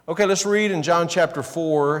Okay, let's read in John chapter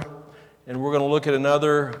 4, and we're going to look at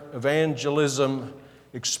another evangelism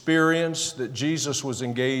experience that Jesus was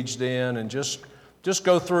engaged in, and just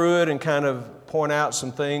go through it and kind of point out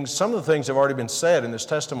some things. Some of the things have already been said in this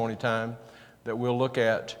testimony time that we'll look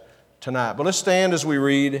at tonight. But let's stand as we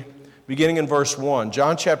read, beginning in verse 1.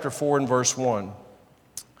 John chapter 4 and verse 1.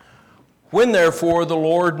 When therefore the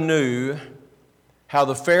Lord knew how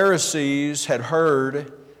the Pharisees had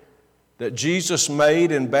heard that Jesus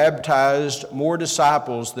made and baptized more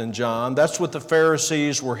disciples than John. That's what the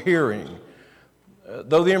Pharisees were hearing.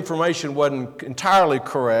 Though the information wasn't entirely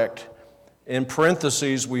correct, in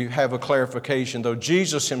parentheses we have a clarification, though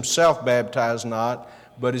Jesus himself baptized not,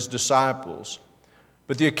 but his disciples.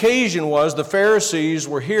 But the occasion was the Pharisees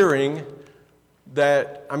were hearing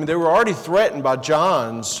that, they were already threatened by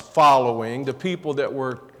John's following, the people that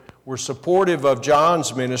were supportive of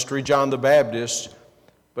John's ministry, John the Baptist.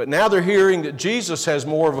 But now they're hearing that Jesus has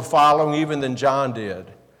more of a following even than John did.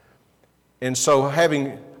 And so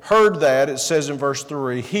having heard that, it says in verse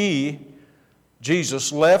 3, he,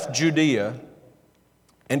 Jesus, left Judea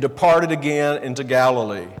and departed again into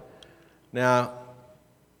Galilee. Now,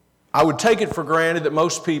 I would take it for granted that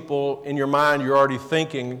most people in your mind you're already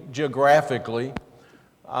thinking geographically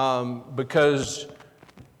because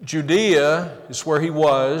Judea is where he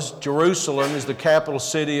was. Jerusalem is the capital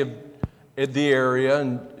city of the area,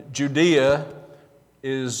 and Judea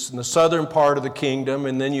is in the southern part of the kingdom,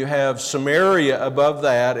 and then you have Samaria above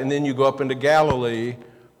that, and then you go up into Galilee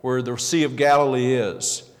where the Sea of Galilee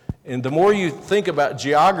is. And the more you think about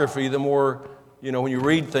geography, the more, when you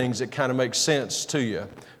read things, it kind of makes sense to you.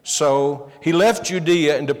 So he left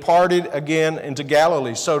Judea and departed again into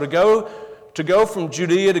Galilee. So to go from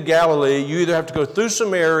Judea to Galilee, you either have to go through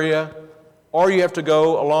Samaria or you have to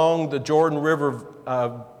go along the Jordan River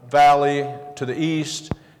valley to the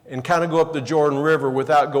east and kind of go up the Jordan River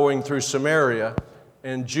without going through Samaria.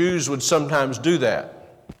 And Jews would sometimes do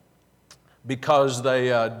that because they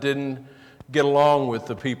didn't get along with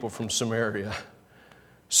the people from Samaria.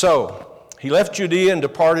 So he left Judea and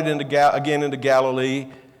departed again into Galilee.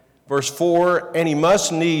 Verse 4, and he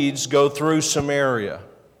must needs go through Samaria.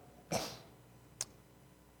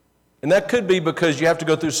 And that could be because you have to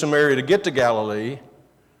go through Samaria to get to Galilee,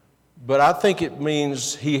 but I think it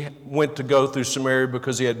means he went to go through Samaria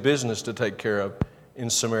because he had business to take care of in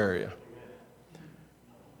Samaria.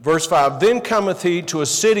 Verse 5, then cometh he to a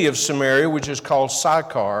city of Samaria, which is called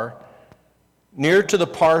Sychar, near to the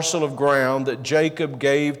parcel of ground that Jacob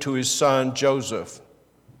gave to his son Joseph.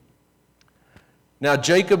 Now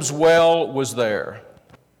Jacob's well was there.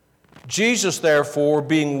 Jesus, therefore,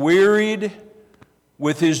 being wearied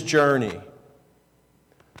with his journey,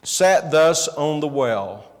 sat thus on the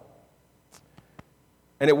well.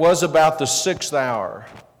 And it was about the 6th hour.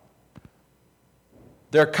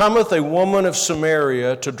 There cometh a woman of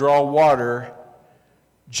Samaria to draw water.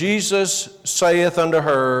 Jesus saith unto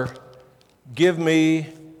her, give me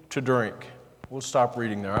to drink. We'll stop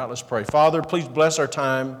reading there. All right, let's pray. Father, please bless our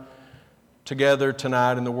time together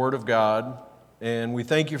tonight in the Word of God. And we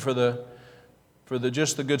thank you for the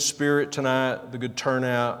good spirit tonight, the good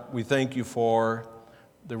turnout. We thank you for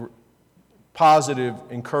the positive,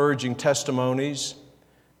 encouraging testimonies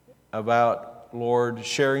about, Lord,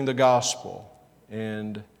 sharing the gospel.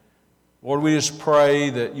 And Lord, we just pray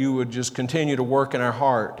that you would just continue to work in our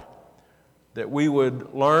heart, that we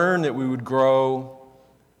would learn, that we would grow,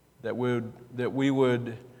 that we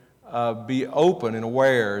would be open and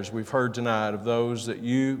aware, as we've heard tonight, of those that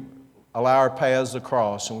you allow our paths to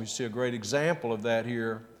cross. And we see a great example of that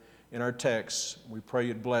here in our text. We pray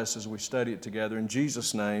you'd bless as we study it together. In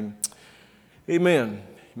Jesus' name, amen.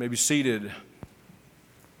 You may be seated.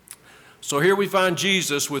 So here we find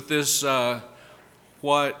Jesus with this,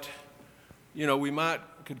 what, we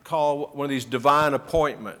could call one of these divine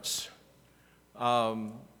appointments.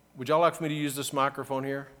 Would y'all like for me to use this microphone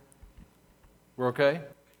here? We're okay?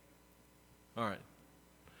 All right.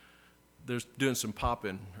 There's doing some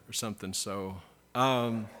popping or something, so.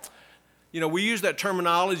 We use that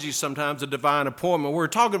terminology sometimes, a divine appointment. What we're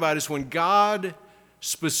talking about is when God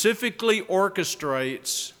specifically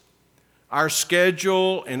orchestrates our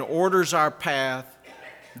schedule and orders our path,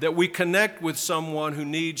 that we connect with someone who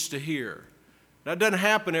needs to hear. That doesn't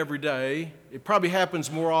happen every day. It probably happens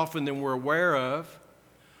more often than we're aware of.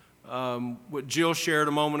 What Jill shared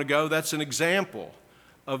a moment ago, that's an example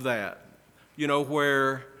of that.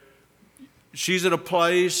 Where she's at a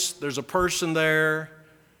place, there's a person there,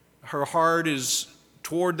 her heart is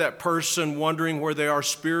toward that person, wondering where they are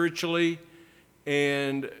spiritually,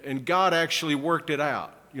 and God actually worked it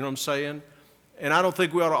out. You know what I'm saying? And I don't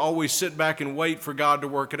think we ought to always sit back and wait for God to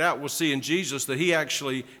work it out. We'll see in Jesus that he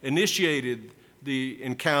actually initiated the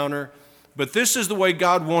encounter. But this is the way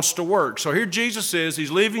God wants to work. So here Jesus is. He's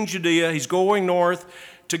leaving Judea. He's going north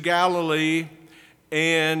to Galilee.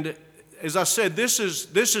 And as I said, this is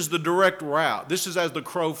the direct route. This is as the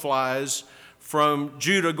crow flies from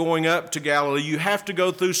Judah going up to Galilee. You have to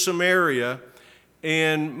go through Samaria.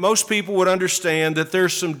 And most people would understand that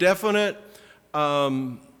there's some definite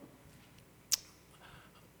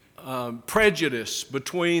prejudice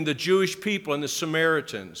between the Jewish people and the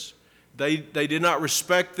Samaritans. They did not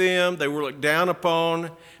respect them. They were looked down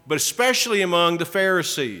upon, but especially among the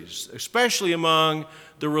Pharisees, especially among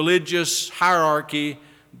the religious hierarchy,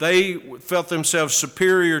 they felt themselves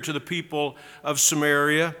superior to the people of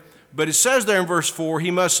Samaria. But it says there in verse 4,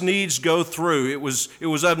 he must needs go through. It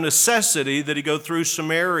was of necessity that he go through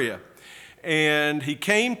Samaria. And he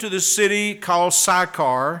came to the city called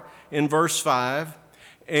Sychar in verse 5.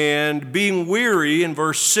 And being weary in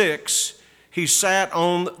verse 6, he sat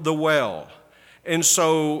on the well. And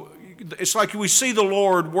so it's like we see the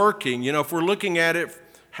Lord working. You know, if we're looking at it,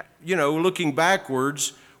 you know, looking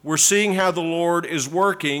backwards, we're seeing how the Lord is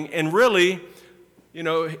working. And really, you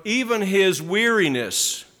know, even his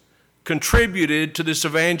weariness contributed to this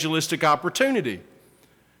evangelistic opportunity.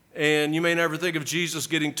 And you may never think of Jesus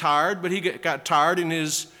getting tired, but he got tired in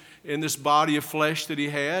this body of flesh that he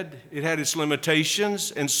had. It had its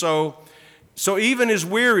limitations. And so even his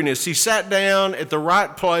weariness, he sat down at the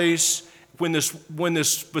right place when this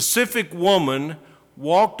specific woman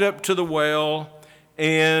walked up to the well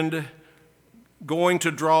and going to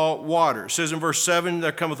draw water. It says in verse 7,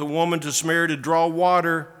 there cometh a woman to Samaria to draw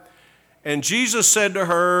water, and Jesus said to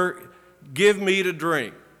her, give me to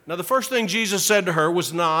drink. Now the first thing Jesus said to her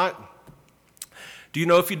was not, do you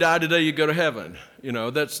know if you die today you go to heaven? You know,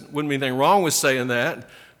 wouldn't be anything wrong with saying that,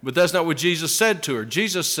 but that's not what Jesus said to her.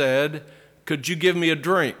 Jesus said, could you give me a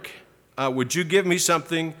drink? Would you give me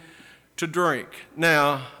something to drink?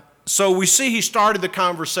 Now, so we see he started the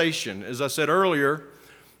conversation. As I said earlier,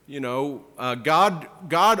 you know,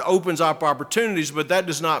 God opens up opportunities, but that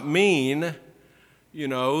does not mean, you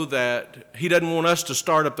know, that he doesn't want us to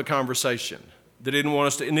start up the conversation. That he didn't want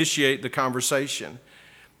us to initiate the conversation.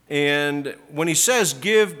 And when he says,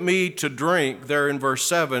 give me to drink, there in verse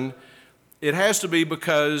 7, it has to be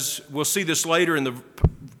because, we'll see this later in the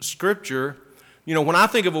scripture, you know, when I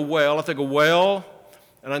think of a well, I think a well,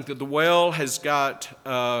 and I think that the well has got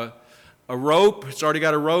a rope. It's already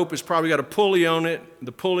got a rope. It's probably got a pulley on it.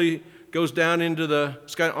 The pulley goes down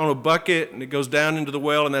it's got on a bucket, and it goes down into the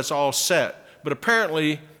well, and that's all set. But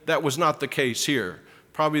apparently, that was not the case here.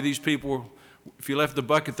 Probably these people, if you left the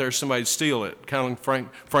bucket there, somebody'd steal it, kind of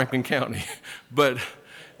like Franklin County. But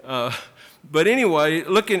anyway,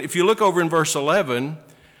 if you look over in verse 11,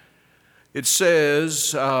 it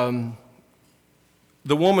says,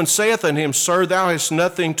 the woman saith unto him, Sir, thou hast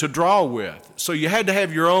nothing to draw with. So you had to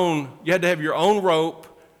have your own rope,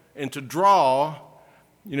 and to draw,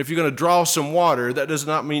 you know, if you're going to draw some water, that does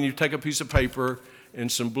not mean you take a piece of paper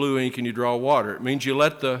and some blue ink and you draw water. It means you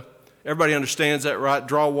everybody understands that, right?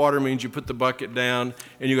 Draw water means you put the bucket down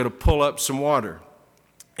and you're going to pull up some water.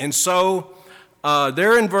 And so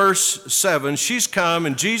there in verse 7, she's come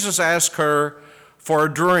and Jesus asked her for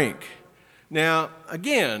a drink. Now,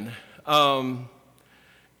 again,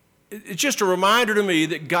 it's just a reminder to me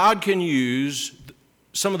that God can use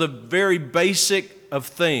some of the very basic of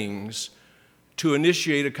things to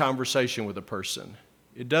initiate a conversation with a person.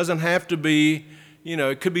 It doesn't have to be, you know,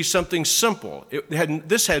 it could be something simple.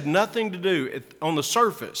 This had nothing to do, on the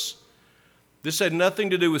surface, this had nothing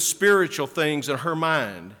to do with spiritual things in her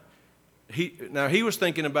mind. He was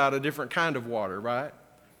thinking about a different kind of water, right?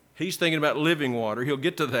 He's thinking about living water. He'll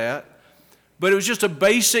get to that. But it was just a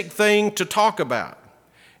basic thing to talk about.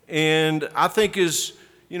 And I think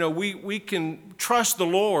we can trust the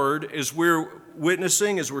Lord as we're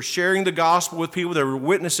witnessing, as we're sharing the gospel with people, that we're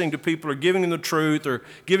witnessing to people or giving them the truth or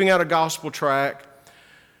giving out a gospel tract.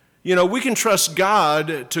 You know, we can trust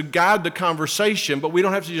God to guide the conversation, but we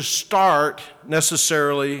don't have to just start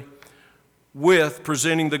necessarily with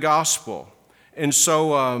presenting the gospel. And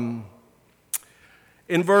so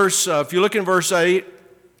if you look in verse 8,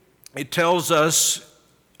 it tells us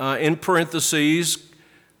in parentheses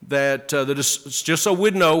that just so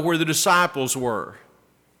we'd know where the disciples were.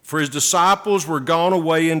 For his disciples were gone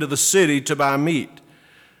away into the city to buy meat.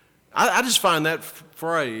 I just find that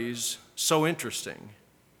phrase so interesting.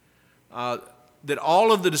 That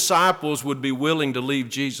all of the disciples would be willing to leave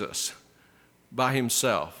Jesus by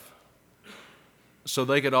himself so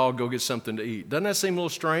they could all go get something to eat. Doesn't that seem a little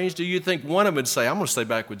strange? Do you think one of them would say, I'm going to stay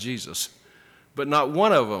back with Jesus? But not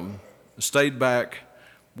one of them stayed back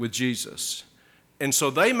with Jesus. And so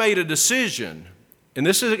they made a decision, and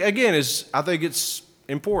this is, again, I think it's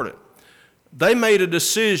important. They made a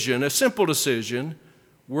decision, a simple decision.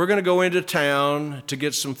 We're going to go into town to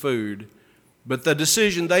get some food. But the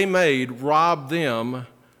decision they made robbed them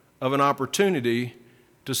of an opportunity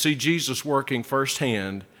to see Jesus working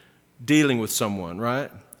firsthand, dealing with someone,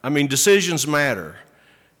 right? I mean, decisions matter.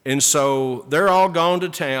 And so they're all gone to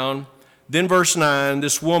town. Then verse 9,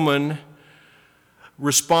 this woman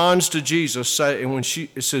responds to Jesus, and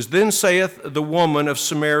it says, "Then saith the woman of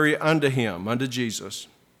Samaria unto him," unto Jesus,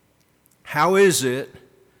 "How is it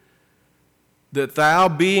that thou,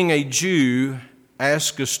 being a Jew,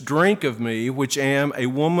 askest drink of me, which am a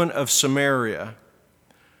woman of Samaria?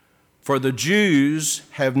 For the Jews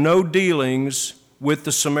have no dealings with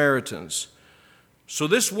the Samaritans." So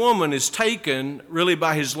this woman is taken really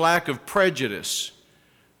by his lack of prejudice,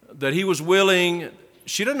 that he was willing,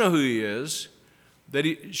 she doesn't know who he is,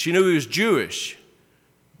 she knew he was Jewish,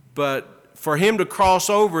 but for him to cross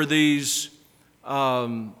over these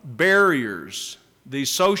barriers, these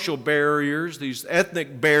social barriers, these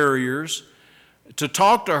ethnic barriers, to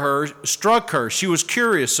talk to her struck her. She was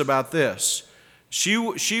curious about this.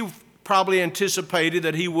 She probably anticipated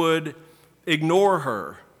that he would ignore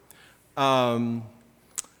her.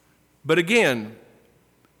 But again,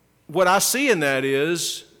 what I see in that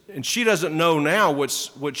is, and she doesn't know now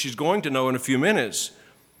what she's going to know in a few minutes,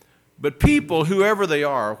 but people, whoever they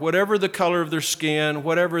are, whatever the color of their skin,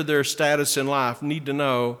 whatever their status in life, need to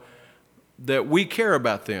know that we care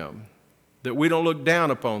about them, that we don't look down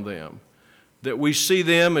upon them, that we see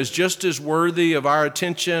them as just as worthy of our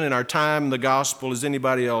attention and our time in the gospel as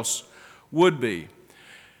anybody else would be.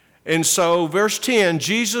 And so verse 10,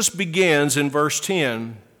 Jesus begins in verse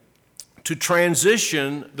 10 to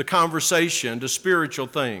transition the conversation to spiritual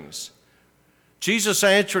things. Jesus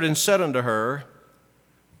answered and said unto her,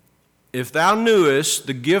 "If thou knewest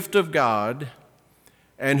the gift of God,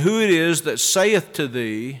 and who it is that saith to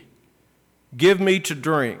thee, Give me to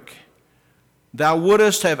drink, thou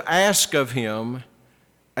wouldest have asked of him,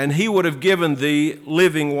 and he would have given thee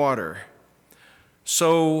living water."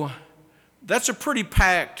 So that's a pretty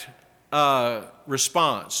packed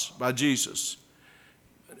response by Jesus.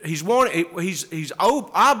 He's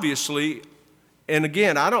obviously, and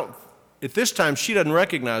again, at this time she doesn't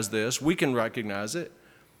recognize this, we can recognize it,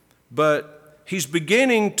 but he's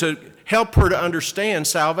beginning to help her to understand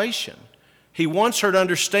salvation. He wants her to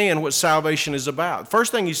understand what salvation is about.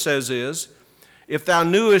 First thing he says is, if thou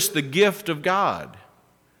knewest the gift of God,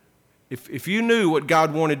 if you knew what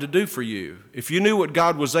God wanted to do for you, if you knew what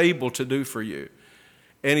God was able to do for you,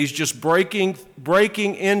 and he's just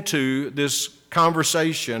breaking into this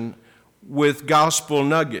conversation with gospel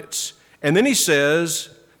nuggets. And then he says,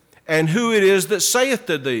 "And who it is that saith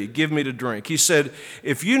to thee, Give me to drink." He said,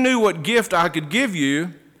 if you knew what gift I could give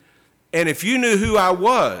you, and if you knew who I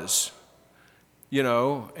was,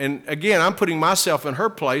 and again, I'm putting myself in her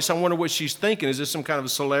place. I wonder what she's thinking. Is this some kind of a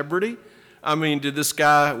celebrity? I mean,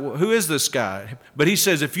 who is this guy? But he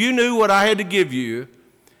says, if you knew what I had to give you,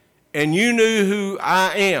 and you knew who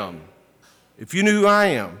I am, if you knew who I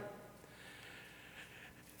am,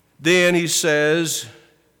 then he says,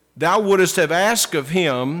 thou wouldest have asked of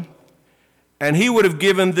him, and he would have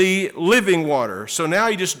given thee living water. So now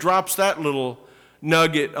he just drops that little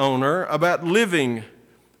nugget on her about living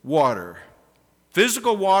water.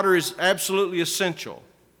 Physical water is absolutely essential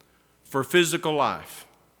for physical life.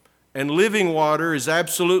 And living water is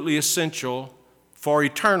absolutely essential for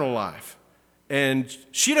eternal life. And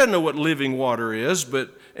she doesn't know what living water is,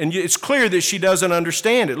 and it's clear that she doesn't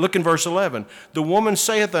understand it. Look in verse 11. The woman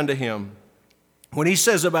saith unto him, when he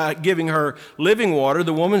says about giving her living water,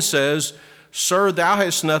 the woman says, Sir, thou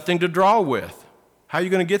hast nothing to draw with. How are you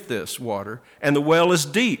going to get this water? And the well is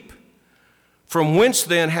deep. From whence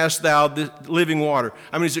then hast thou the living water?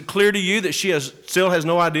 I mean, is it clear to you that she still has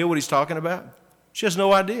no idea what he's talking about? She has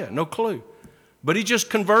no idea, no clue. But he's just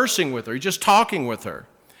conversing with her. He's just talking with her.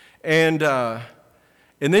 And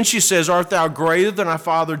then she says, Art thou greater than our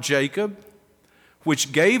father Jacob,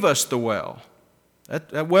 which gave us the well?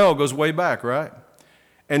 That well goes way back, right?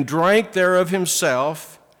 And drank thereof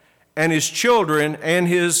himself, and his children, and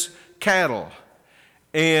his cattle.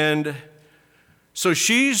 And so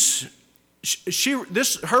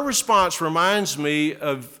her response reminds me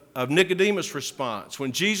of Nicodemus' response.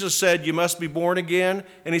 When Jesus said, you must be born again,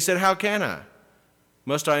 and he said, how can I?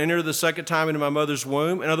 Must I enter the second time into my mother's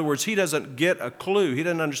womb? In other words, he doesn't get a clue. He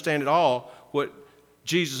doesn't understand at all what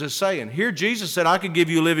Jesus is saying. Here Jesus said, I could give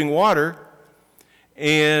you living water,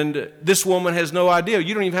 and this woman has no idea.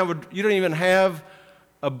 You don't even have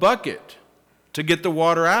a bucket to get the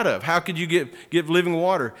water out of? How could you give living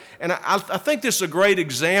water? And I think this is a great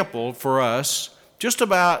example for us just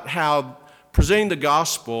about how presenting the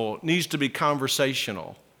gospel needs to be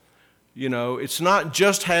conversational. You know, it's not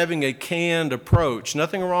just having a canned approach.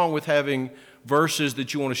 Nothing wrong with having verses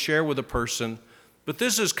that you want to share with a person, but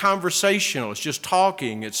this is conversational. It's just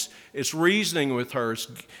talking. It's reasoning with her. It's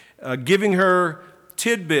giving her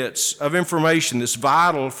tidbits of information that's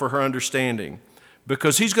vital for her understanding,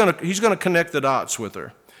 because he's going to connect the dots with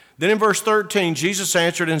her. Then in verse 13, Jesus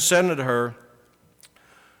answered and said unto her,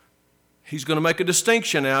 he's going to make a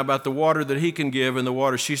distinction now about the water that he can give and the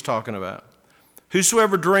water she's talking about.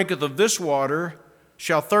 Whosoever drinketh of this water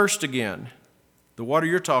shall thirst again, the water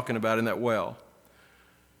you're talking about in that well.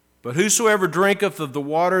 But whosoever drinketh of the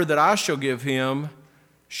water that I shall give him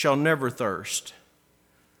shall never thirst.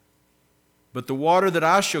 But the water that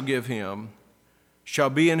I shall give him shall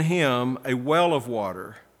be in him a well of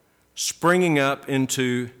water, springing up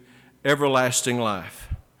into everlasting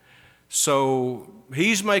life. So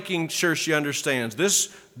he's making sure she understands this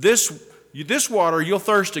water, you'll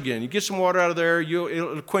thirst again. You get some water out of there,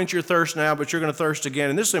 it'll quench your thirst now, but you're going to thirst again.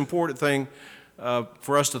 And this is an important thing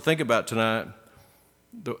for us to think about tonight.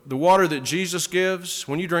 The water that Jesus gives,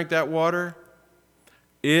 when you drink that water,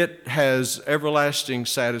 it has everlasting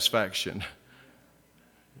satisfaction.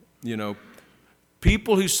 You know,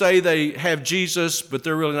 people who say they have Jesus, but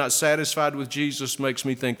they're really not satisfied with Jesus, makes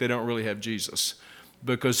me think they don't really have Jesus,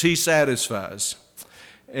 because he satisfies.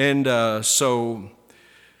 And so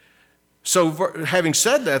having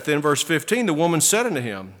said that, then, verse 15, the woman said unto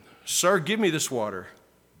him, Sir, give me this water,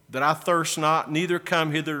 that I thirst not, neither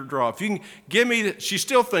come hither to draw. If you can give me, she's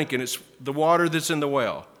still thinking it's the water that's in the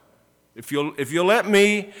well. If you'll let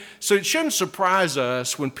me. So it shouldn't surprise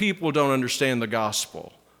us when people don't understand the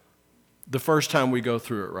gospel the first time we go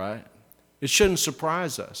through it, right? It shouldn't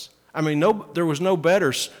surprise us. I mean, there was no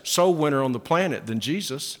better soul winner on the planet than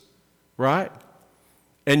Jesus, right?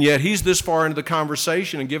 And yet he's this far into the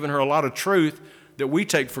conversation and giving her a lot of truth that we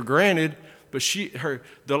take for granted, but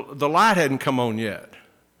the light hadn't come on yet.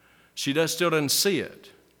 She still doesn't see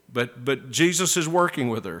it, but Jesus is working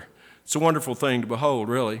with her. It's a wonderful thing to behold,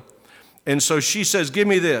 really. And so she says, give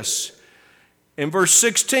me this. In verse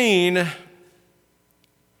 16,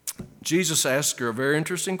 Jesus asked her a very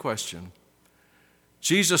interesting question.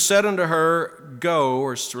 Jesus said unto her, go,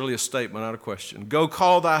 or it's really a statement, not a question, go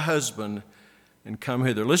call thy husband and come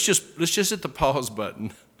hither. Let's just hit the pause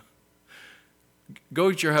button. Go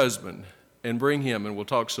get your husband and bring him, and we'll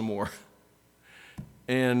talk some more.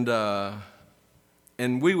 And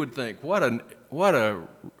we would think, what a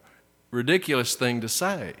ridiculous thing to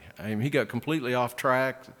say. I mean, he got completely off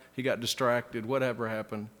track. He got distracted. Whatever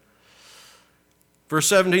happened? Verse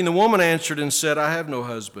 17, the woman answered and said, I have no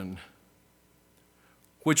husband.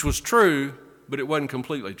 Which was true, but it wasn't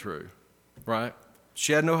completely true, right?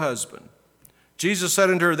 She had no husband. Jesus said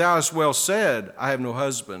unto her, thou hast well said, I have no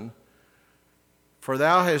husband, for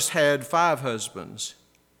thou hast had 5 husbands,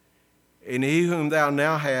 and he whom thou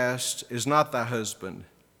now hast is not thy husband.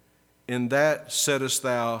 In that saidst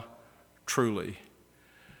thou truly.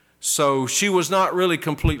 So she was not really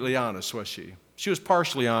completely honest, was she? She was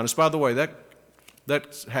partially honest. By the way, that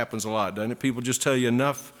happens a lot, doesn't it? People just tell you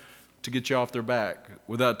enough to get you off their back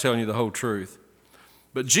without telling you the whole truth.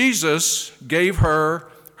 But Jesus gave her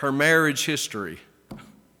marriage history.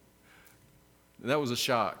 That was a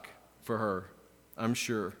shock for her, I'm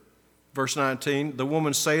sure. Verse 19, the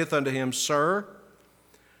woman saith unto him, Sir,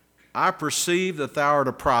 I perceive that thou art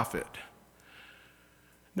a prophet.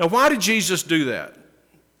 Now, why did Jesus do that?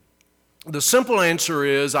 The simple answer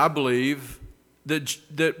is, I believe,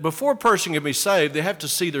 that before a person can be saved, they have to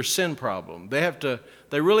see their sin problem. They have to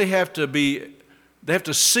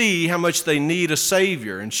see how much they need a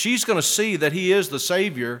Savior. And she's going to see that He is the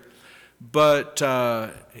Savior, but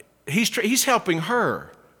He's helping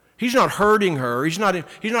her. He's not hurting her. He's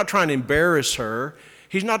not trying to embarrass her.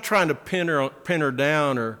 He's not trying to pin her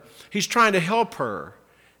down, or He's trying to help her.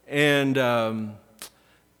 And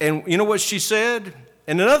you know what she said?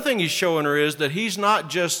 And another thing He's showing her is that He's not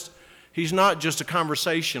just a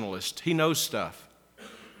conversationalist. He knows stuff,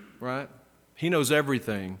 right? He knows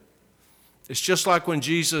everything. It's just like when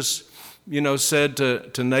Jesus, said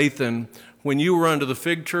to Nathan, when you were under the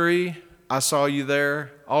fig tree, I saw you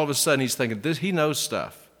there. All of a sudden he's thinking, he knows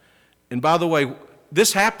stuff. And by the way,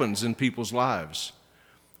 this happens in people's lives.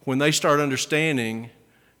 When they start understanding,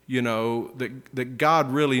 that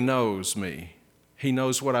God really knows me. He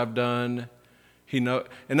knows what I've done. And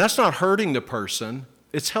that's not hurting the person.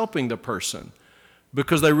 It's helping the person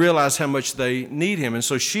because they realize how much they need Him. And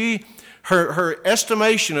so her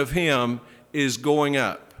estimation of Him is going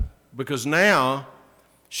up. because now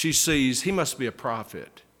she sees he must be a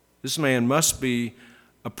prophet. This man must be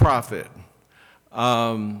a prophet.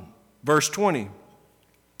 Verse 20.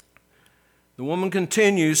 The woman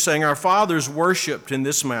continues saying, our fathers worshipped in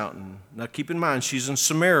this mountain. Now keep in mind, she's in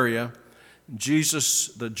Samaria.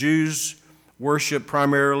 The Jews worship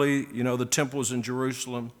primarily, the temples in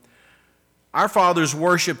Jerusalem. Our fathers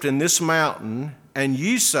worshipped in this mountain, and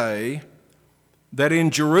ye say that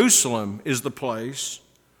in Jerusalem is the place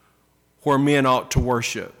where men ought to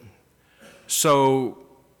worship. So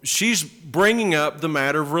she's bringing up the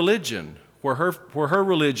matter of religion, where her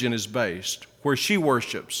religion is based, where she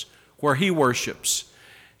worships, where he worships.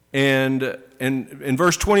 And in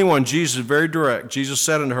verse 21, Jesus is very direct. Jesus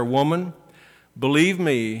said unto her, woman, believe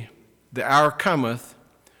me, the hour cometh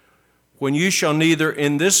when you shall neither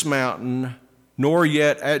in this mountain nor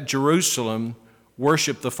yet at Jerusalem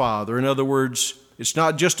worship the Father. In other words, it's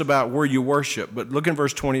not just about where you worship, but look in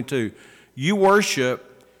verse 22. You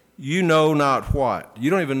worship, you know not what. You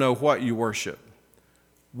don't even know what you worship.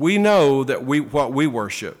 We know that what we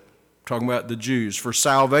worship. Talking about the Jews. For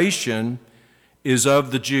salvation is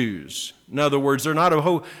of the Jews. In other words, they're not a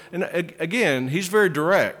whole. And again, he's very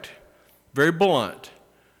direct, very blunt.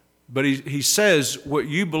 But he says what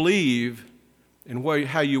you believe and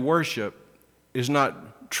how you worship is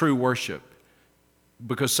not true worship.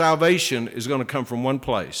 Because salvation is going to come from one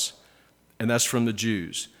place, and that's from the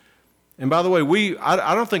Jews. And by the way,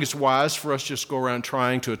 I don't think it's wise for us just go around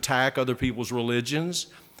trying to attack other people's religions.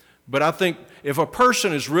 But I think if a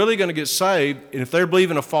person is really going to get saved, and if they're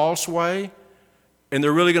believing a false way, and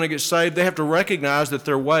they're really going to get saved, they have to recognize that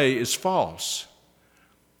their way is false.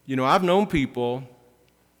 I've known people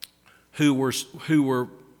who were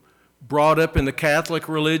brought up in the Catholic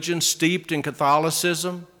religion, steeped in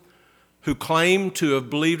Catholicism, who claim to have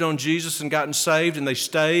believed on Jesus and gotten saved, and they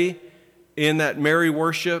stay in that Mary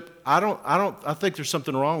worship. I think there's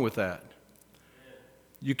something wrong with that.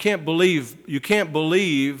 You can't believe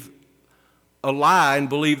a lie and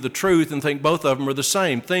believe the truth and think both of them are the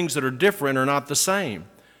same. Things that are different are not the same.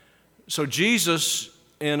 So Jesus,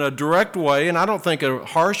 in a direct way, and I don't think a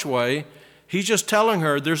harsh way, he's just telling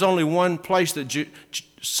her there's only one place that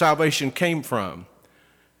salvation came from.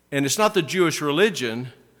 And it's not the Jewish religion,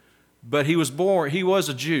 but he was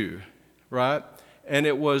a Jew, right? And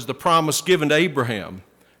it was the promise given to Abraham.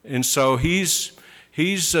 And so he's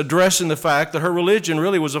addressing the fact that her religion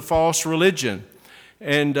really was a false religion.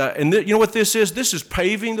 And you know what this is? This is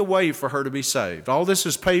paving the way for her to be saved. All this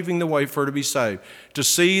is paving the way for her to be saved. To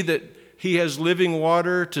see that he has living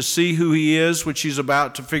water, to see who he is, which she's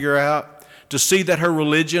about to figure out, to see that her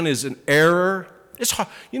religion is an error. It's hard,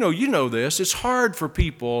 you know this. It's hard for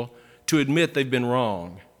people to admit they've been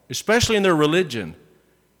wrong, especially in their religion.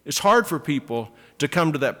 It's hard for people to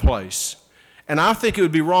come to that place. And I think it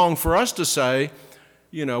would be wrong for us to say,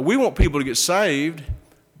 we want people to get saved,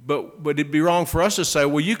 but it'd be wrong for us to say,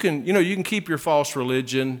 well, you can keep your false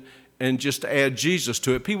religion and just add Jesus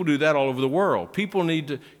to it. People do that all over the world.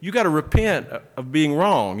 You got to repent of being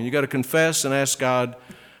wrong, and you got to confess and ask God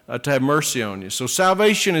to have mercy on you. So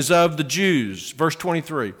salvation is of the Jews. Verse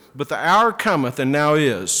 23, but the hour cometh and now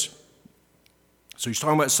is. So he's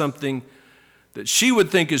talking about something that she would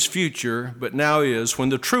think is future, but now is, when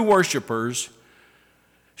the true worshipers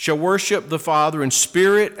shall worship the Father in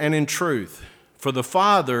spirit and in truth. For the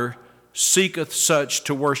Father seeketh such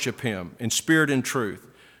to worship him in spirit and truth.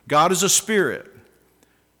 God is a spirit,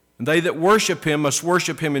 and they that worship him must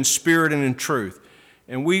worship him in spirit and in truth.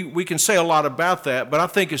 And we can say a lot about that, but I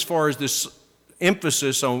think as far as this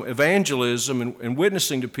emphasis on evangelism and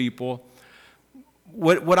witnessing to people,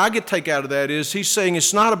 what I take out of that is he's saying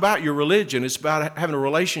it's not about your religion, it's about having a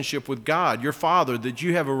relationship with God, your Father, that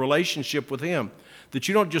you have a relationship with him, that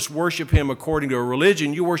you don't just worship him according to a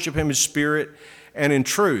religion, you worship him in spirit and in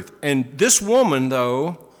truth. And this woman,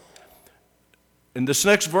 though, and this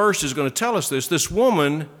next verse is going to tell us this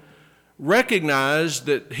woman recognized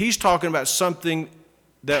that he's talking about something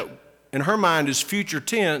that in her mind is future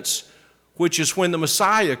tense, which is when the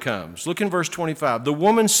Messiah comes. Look in verse 25. The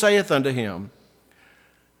woman saith unto him,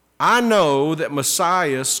 I know that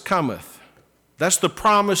Messiah cometh. That's the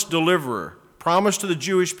promised deliverer, promised to the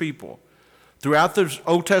Jewish people throughout the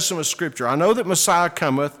Old Testament Scripture. I know that Messiah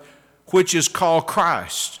cometh, which is called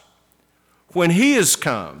Christ. When he is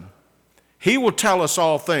come, he will tell us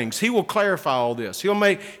all things. He will clarify all this. He'll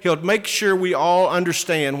make sure we all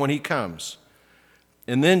understand when he comes.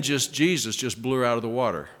 And then Jesus just blew her out of the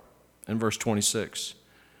water in verse 26.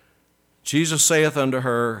 Jesus saith unto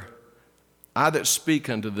her, I that speak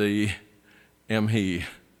unto thee am he.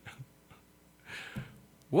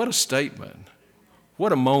 What a statement.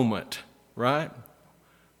 What a moment, right?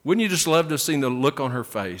 Wouldn't you just love to have seen the look on her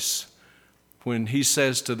face when he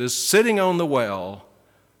says to this, sitting on the well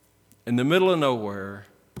in the middle of nowhere,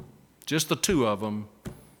 just the two of them,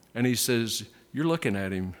 and he says, you're looking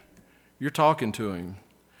at him. You're talking to him.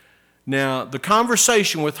 Now, the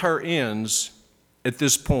conversation with her ends at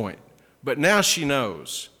this point, but now she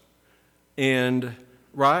knows. And,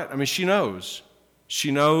 right? I mean, she knows.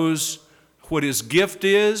 She knows what his gift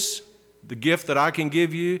is, the gift that I can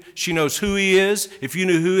give you. She knows who he is. If you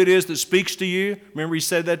knew who it is that speaks to you, remember he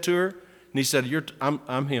said that to her? And he said,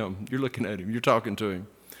 I'm him. You're looking at him. You're talking to him.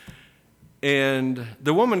 And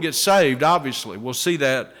the woman gets saved, obviously. We'll see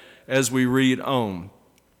that as we read on.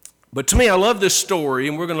 But to me, I love this story,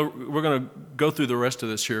 and we're gonna go through the rest of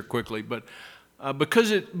this here quickly. But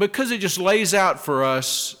because it just lays out for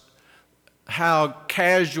us how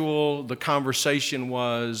casual the conversation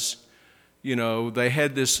was. You know, they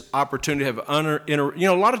had this opportunity to have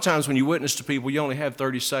a lot of times when you witness to people, you only have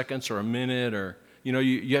 30 seconds or a minute, or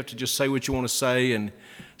you have to just say what you want to say and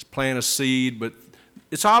plant a seed. But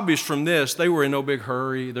it's obvious from this, they were in no big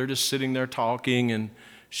hurry. They're just sitting there talking, and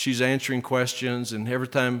she's answering questions, and every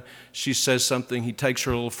time she says something, he takes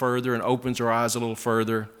her a little further and opens her eyes a little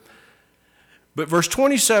further. But verse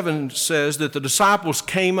 27 says that the disciples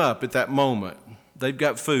came up at that moment. They've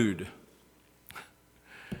got food.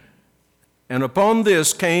 And upon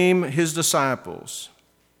this came his disciples,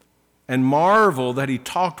 and marveled that he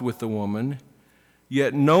talked with the woman,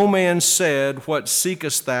 yet no man said, what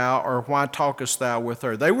seekest thou, or why talkest thou with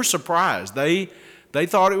her? They were surprised. They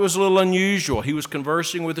thought it was a little unusual. He was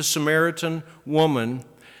conversing with a Samaritan woman,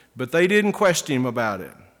 but they didn't question him about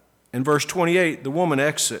it. In verse 28, the woman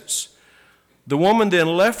exits. The woman then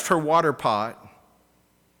left her water pot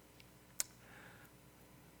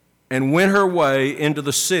and went her way into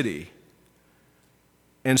the city,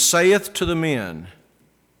 and saith to the men,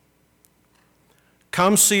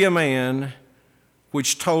 come see a man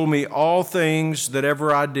which told me all things that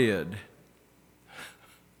ever I did.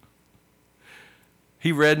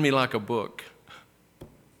 He read me like a book.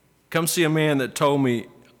 Come see a man that told me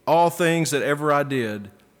all things that ever I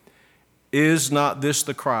did. Is not this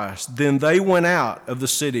the Christ? Then they went out of the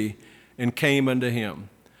city and came unto him.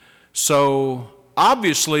 So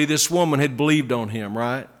obviously this woman had believed on him,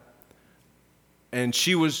 right? And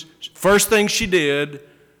first thing she did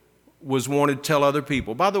was wanted to tell other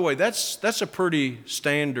people. By the way, that's a pretty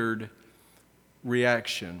standard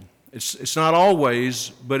reaction. It's not always,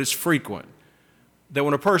 but it's frequent. That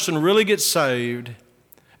when a person really gets saved,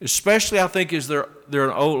 especially I think as they're an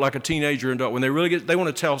old, like a teenager and adult, when they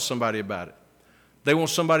want to tell somebody about it. They want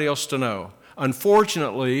somebody else to know.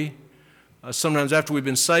 Unfortunately, sometimes after we've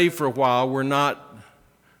been saved for a while, we're not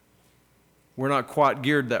quite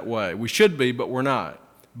geared that way. We should be, but we're not.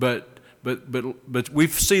 But we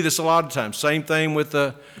see this a lot of times. Same thing with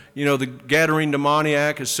the Gadarene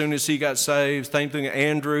demoniac. As soon as he got saved, same thing with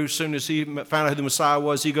Andrew. As soon as he found out who the Messiah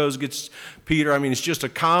was, he goes and gets Peter. I mean, it's just a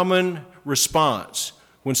common response.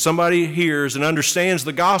 When somebody hears and understands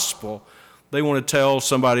the gospel, they want to tell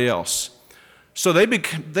somebody else. So they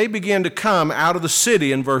began to come out of the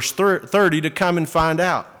city in verse 30 to come and find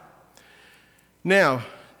out. Now,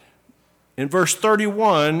 in verse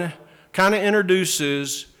 31, kind of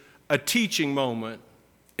introduces a teaching moment,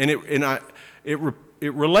 and it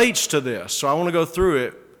relates to this. So I want to go through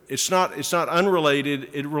it. It's not unrelated.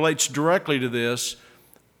 It relates directly to this.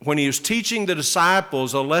 When he was teaching the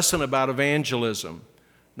disciples a lesson about evangelism.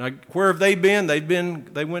 Now, where have they been?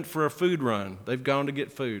 They went for a food run. They've gone to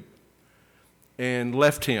get food and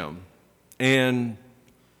left him. And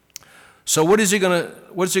so what is he going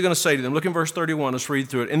to say to them? Look in verse 31. Let's read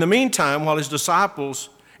through it. In the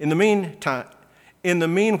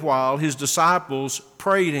meanwhile, his disciples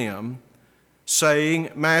prayed him,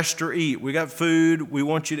 saying, Master, eat. We got food. We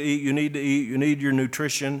want you to eat. You need to eat. You need your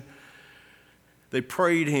nutrition. They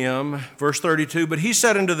prayed him, verse 32, but he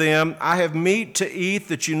said unto them, I have meat to eat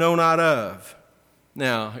that you know not of.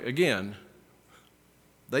 Now, again,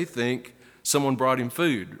 they think someone brought him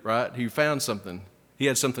food, right? He found something. He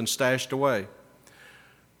had something stashed away.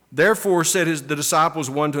 Therefore said the disciples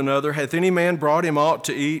one to another, hath any man brought him aught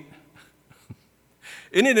to eat?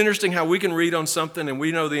 Isn't it interesting how we can read on something and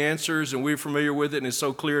we know the answers and we're familiar with it and it's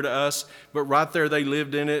so clear to us, but right there they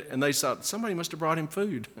lived in it and they thought, somebody must have brought him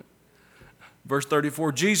food. Verse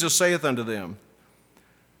 34, Jesus saith unto them,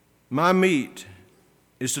 my meat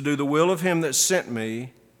is to do the will of him that sent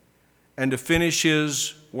me and to finish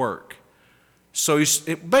his work. So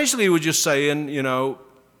basically he was just saying,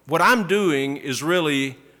 what I'm doing is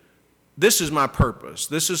really, this is my purpose.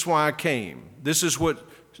 This is why I came. This is what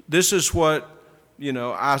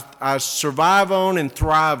I survive on and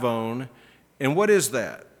thrive on. And what is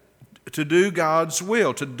that? to do God's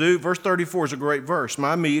will, verse 34 is a great verse.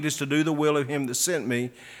 My meat is to do the will of him that sent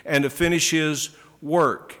me and to finish his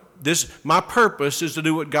work. My purpose is to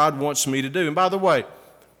do what God wants me to do. And by the way,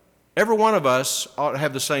 every one of us ought to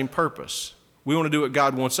have the same purpose. We want to do what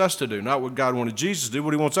God wants us to do, not what God wanted Jesus to do,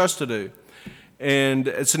 what he wants us to do. And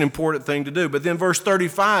it's an important thing to do. But then verse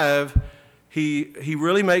 35, he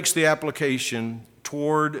really makes the application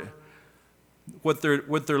toward what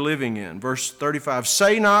they're living in. Verse 35,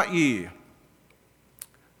 say not ye,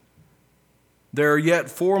 there are yet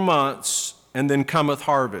 4 months, and then cometh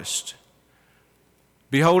harvest.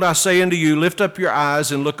 Behold, I say unto you, lift up your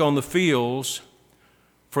eyes and look on the fields,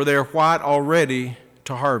 for they are white already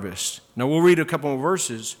to harvest. Now we'll read a couple more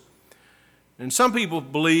verses. And some people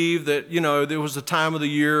believe that, there was a time of the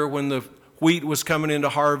year when the wheat was coming into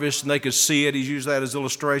harvest and they could see it. He's used that as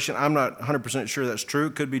illustration. I'm not 100% sure that's true.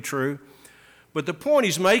 It could be true. But the point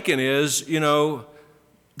he's making is,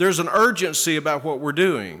 there's an urgency about what we're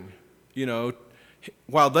doing.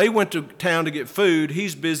 While they went to town to get food,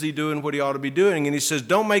 he's busy doing what he ought to be doing. And he says,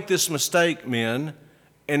 don't make this mistake, men.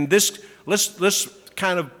 And let's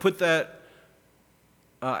kind of put that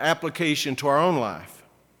application to our own life.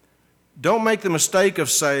 Don't make the mistake of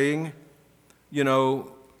saying, there's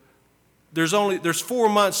 4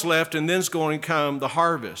 months left and then's going to come the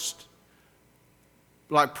harvest.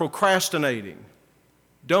 Like procrastinating.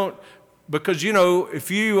 Because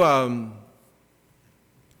if you,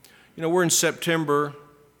 we're in September.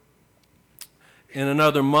 In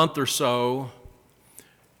another month or so,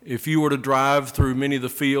 if you were to drive through many of the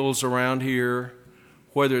fields around here,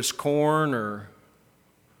 whether it's corn or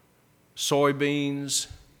soybeans,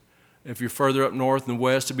 if you're further up north and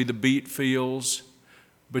west, it'd be the beet fields.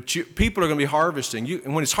 But people are going to be harvesting.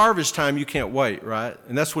 And when it's harvest time, you can't wait, right?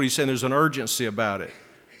 And that's what he's saying. There's an urgency about it.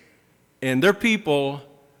 And there are people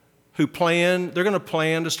who they're going to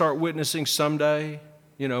plan to start witnessing someday.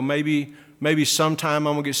 Maybe sometime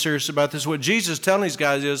I'm going to get serious about this. What Jesus is telling these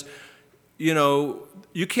guys is,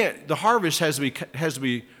 you can't, the harvest has to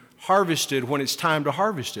be harvested when it's time to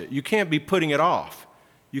harvest it. You can't be putting it off.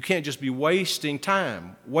 You can't just be wasting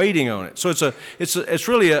time waiting on it. So it's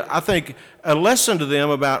really I think a lesson to them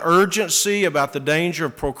about urgency, about the danger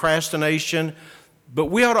of procrastination. But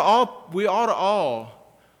we ought to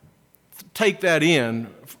all take that in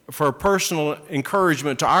for a personal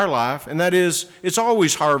encouragement to our life, and that is it's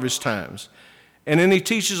always harvest times. And then he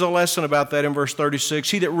teaches a lesson about that in verse 36.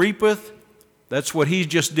 He that reapeth, that's what he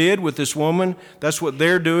just did with this woman. That's what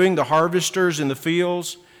they're doing, the harvesters in the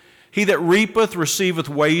fields. He that reapeth receiveth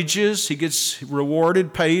wages. He gets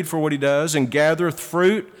rewarded, paid for what he does, and gathereth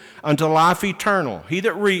fruit unto life eternal. He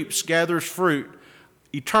that reaps gathers fruit,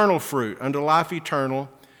 eternal fruit, unto life eternal,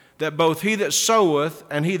 that both he that soweth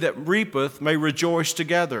and he that reapeth may rejoice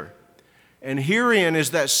together. And herein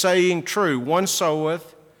is that saying true, one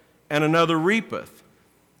soweth and another reapeth.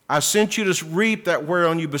 I sent you to reap that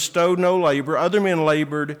whereon you bestowed no labor. Other men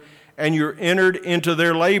labored, and you're entered into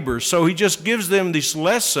their labors. So he just gives them this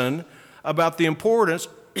lesson about the importance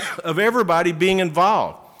of everybody being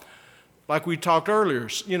involved. Like we talked earlier,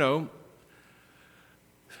 some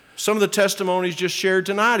of the testimonies just shared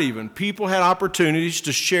tonight even. People had opportunities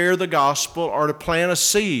to share the gospel or to plant a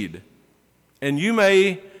seed. And you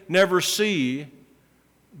may never see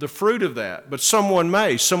the fruit of that, but someone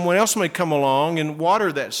may. Someone else may come along and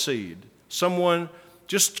water that seed. Someone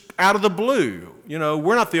just out of the blue.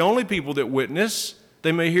 We're not the only people that witness.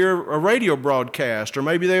 They may hear a radio broadcast, or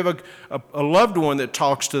maybe they have a loved one that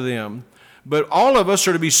talks to them. But all of us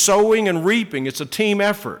are to be sowing and reaping. It's a team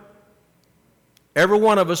effort. Every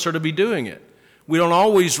one of us are to be doing it. We don't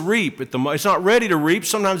always reap. It's not ready to reap.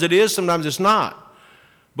 Sometimes it is, sometimes it's not.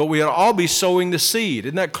 But we ought to all be sowing the seed.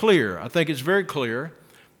 Isn't that clear? I think it's very clear.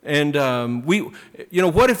 And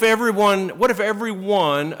what if every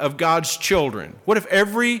one of God's children, what if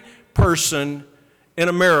every person in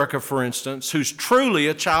America, for instance, who's truly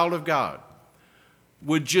a child of God,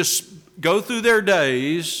 would just go through their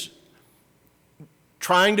days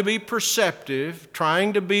trying to be perceptive,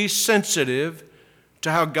 trying to be sensitive to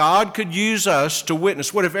how God could use us to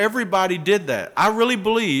witness? What if everybody did that? I really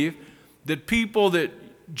believe that people that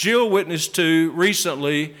Jill witnessed to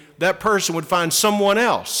recently, that person would find someone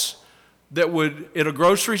else that would, at a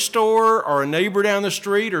grocery store or a neighbor down the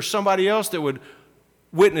street or somebody else that would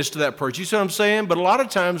witness to that person. You see what I'm saying? But a lot of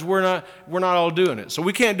times we're not all doing it. So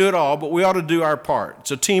we can't do it all, but we ought to do our part.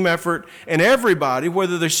 It's a team effort. And everybody,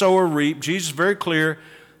 whether they sow or reap, Jesus is very clear,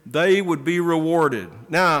 they would be rewarded.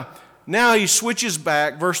 Now he switches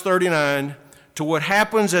back, verse 39, to what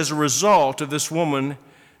happens as a result of this woman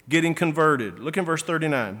getting converted. Look in verse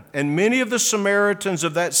 39. And many of the Samaritans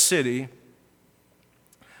of that city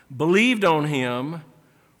believed on him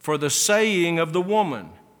for the saying of the woman,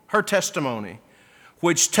 her testimony,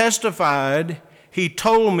 which testified, he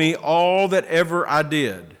told me all that ever I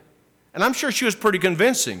did. And I'm sure she was pretty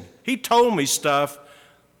convincing. He told me stuff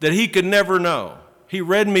that he could never know. He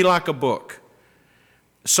read me like a book.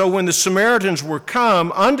 So when the Samaritans were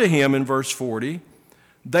come unto him in verse 40,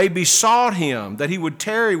 they besought him that he would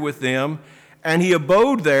tarry with them, and he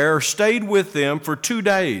abode there, or stayed with them for 2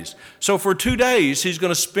 days. So for 2 days, he's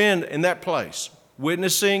going to spend in that place,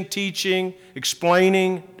 witnessing, teaching,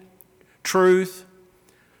 explaining truth,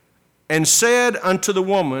 and said unto the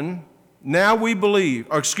woman, now we believe,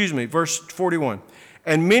 verse 41,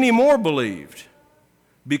 and many more believed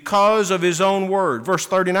because of his own word. Verse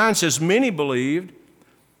 39 says, many believed.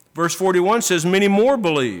 Verse 41 says, many more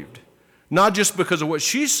believed, not just because of what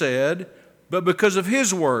she said, but because of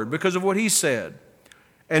his word, because of what he said.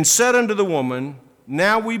 And said unto the woman,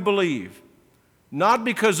 now we believe, not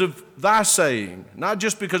because of thy saying, not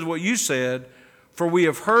just because of what you said, for we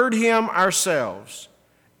have heard him ourselves,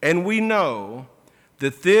 and we know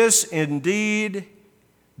that this is indeed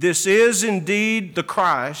the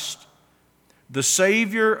Christ, the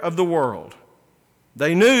Savior of the world.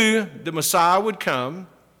 They knew the Messiah would come.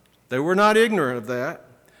 They were not ignorant of that.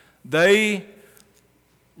 They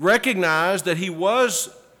recognized that he was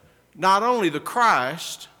not only the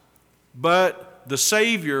Christ, but the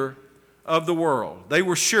Savior of the world. They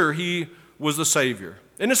were sure he was the Savior.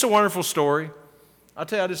 And it's a wonderful story. I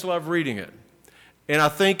tell you, I just love reading it. And I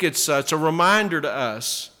think it's a reminder to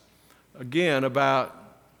us, again, about,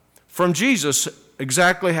 from Jesus,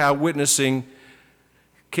 exactly how witnessing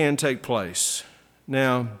can take place.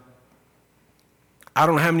 Now, I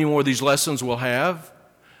don't know how many more of these lessons we'll have,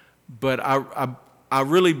 but I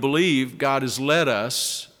really believe God has led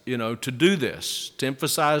us, to do this, to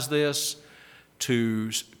emphasize this,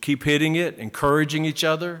 to keep hitting it, encouraging each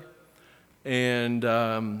other. And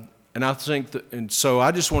I think that, and so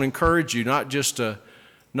I just want to encourage you not just to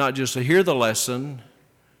hear the lesson,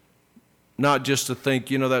 not just to think,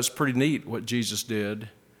 that's pretty neat what Jesus did,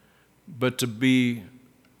 but to be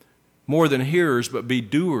more than hearers, but be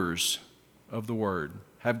doers of the word.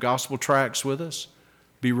 Have gospel tracts with us.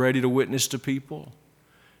 Be ready to witness to people.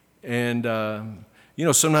 And,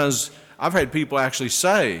 sometimes I've had people actually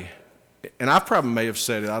say, and I probably may have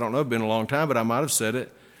said it, I don't know, it's been a long time, but I might have said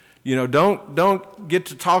it, don't get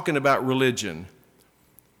to talking about religion.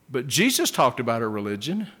 But Jesus talked about a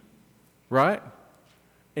religion, right?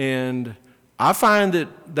 And I find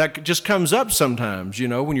that just comes up sometimes,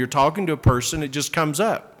 when you're talking to a person, it just comes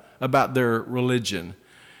up about their religion.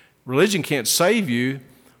 Religion can't save you,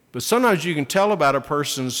 but sometimes you can tell about a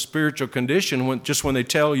person's spiritual condition when they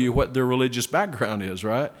tell you what their religious background is,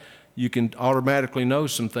 right? You can automatically know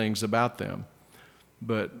some things about them.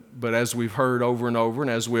 But as we've heard over and over,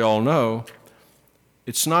 and as we all know,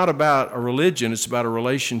 it's not about a religion, it's about a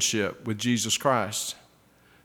relationship with Jesus Christ.